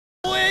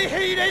大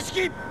兵礼式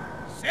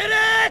整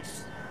列。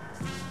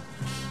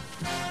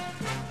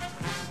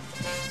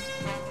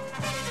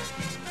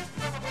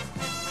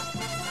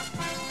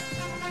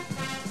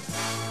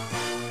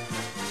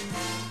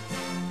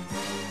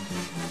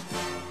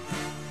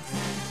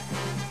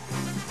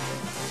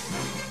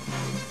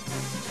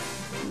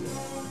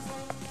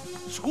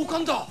長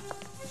官だ。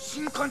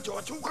新艦長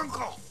は長官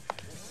か。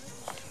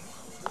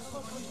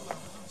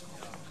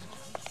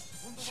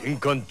新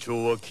艦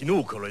長は昨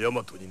日から大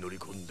和に乗り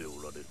込んで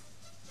おられる。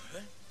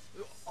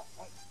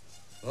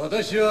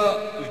私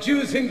は宇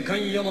宙戦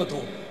艦ヤマ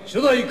ト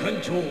初代艦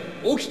長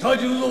沖田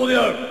十三で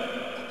ある。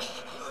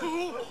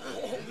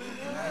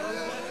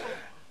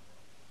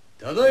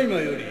ただいま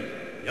より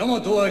ヤ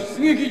マトは出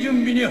撃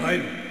準備に入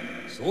る。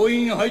総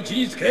員配置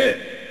につけ。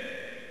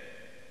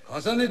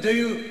重ねて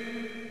言う。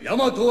ヤ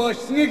マトは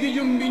出撃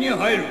準備に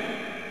入る。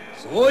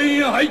総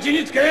員配置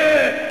につ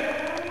け。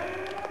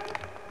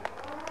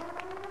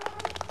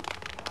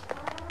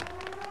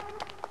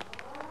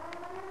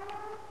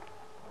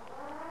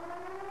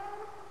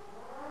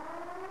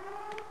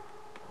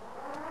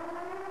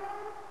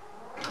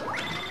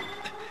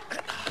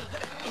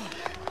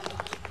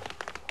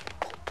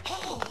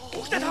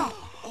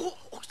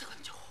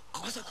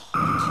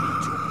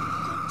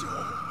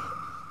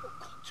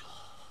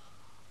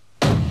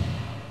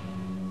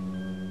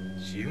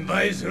心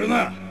配する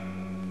な。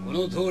こ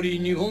の通り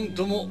2本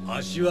とも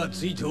足は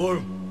ついてお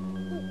る。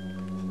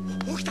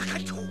沖田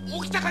艦長、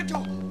沖田艦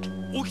長、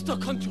沖田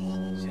艦長。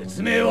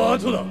説明は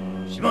後だ。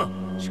島、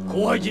出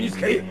港配置につ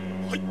け。はい。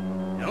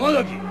山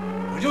崎、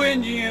補助エ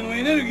ンジンへの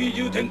エネルギー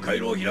充填回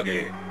路を開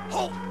け。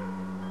は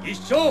っ。一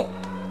生、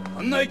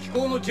艦内機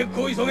構のチェッ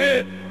クを急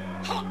げ。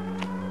は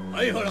っ。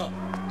相原、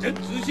全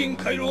通信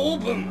回路オ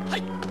ープン。は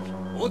い。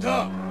太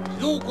田、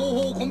自動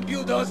後方コンピ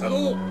ューター作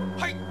動。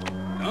はい。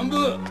南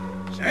部、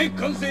射撃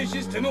管制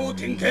システムを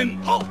点検。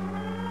はっ。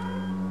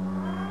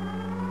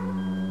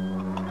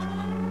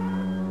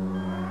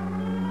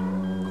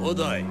五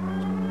代。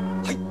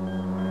はい。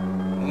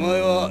お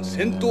前は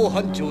戦闘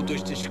班長と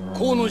して出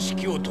港の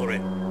指揮を取れ。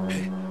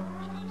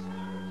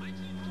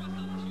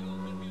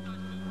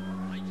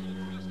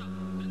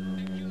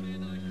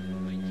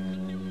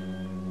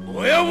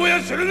ぼやぼ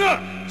やするな。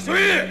急げ。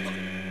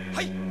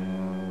はい。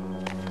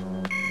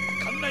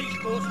艦内機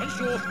構損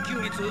傷復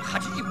旧率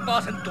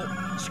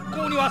 80%。出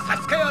港には差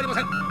し支えありま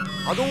せん。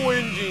波動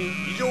エンジン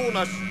異常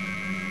なし。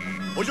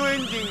補助エン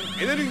ジ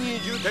ンエネルギ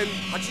ー充填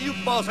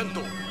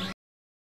 80%。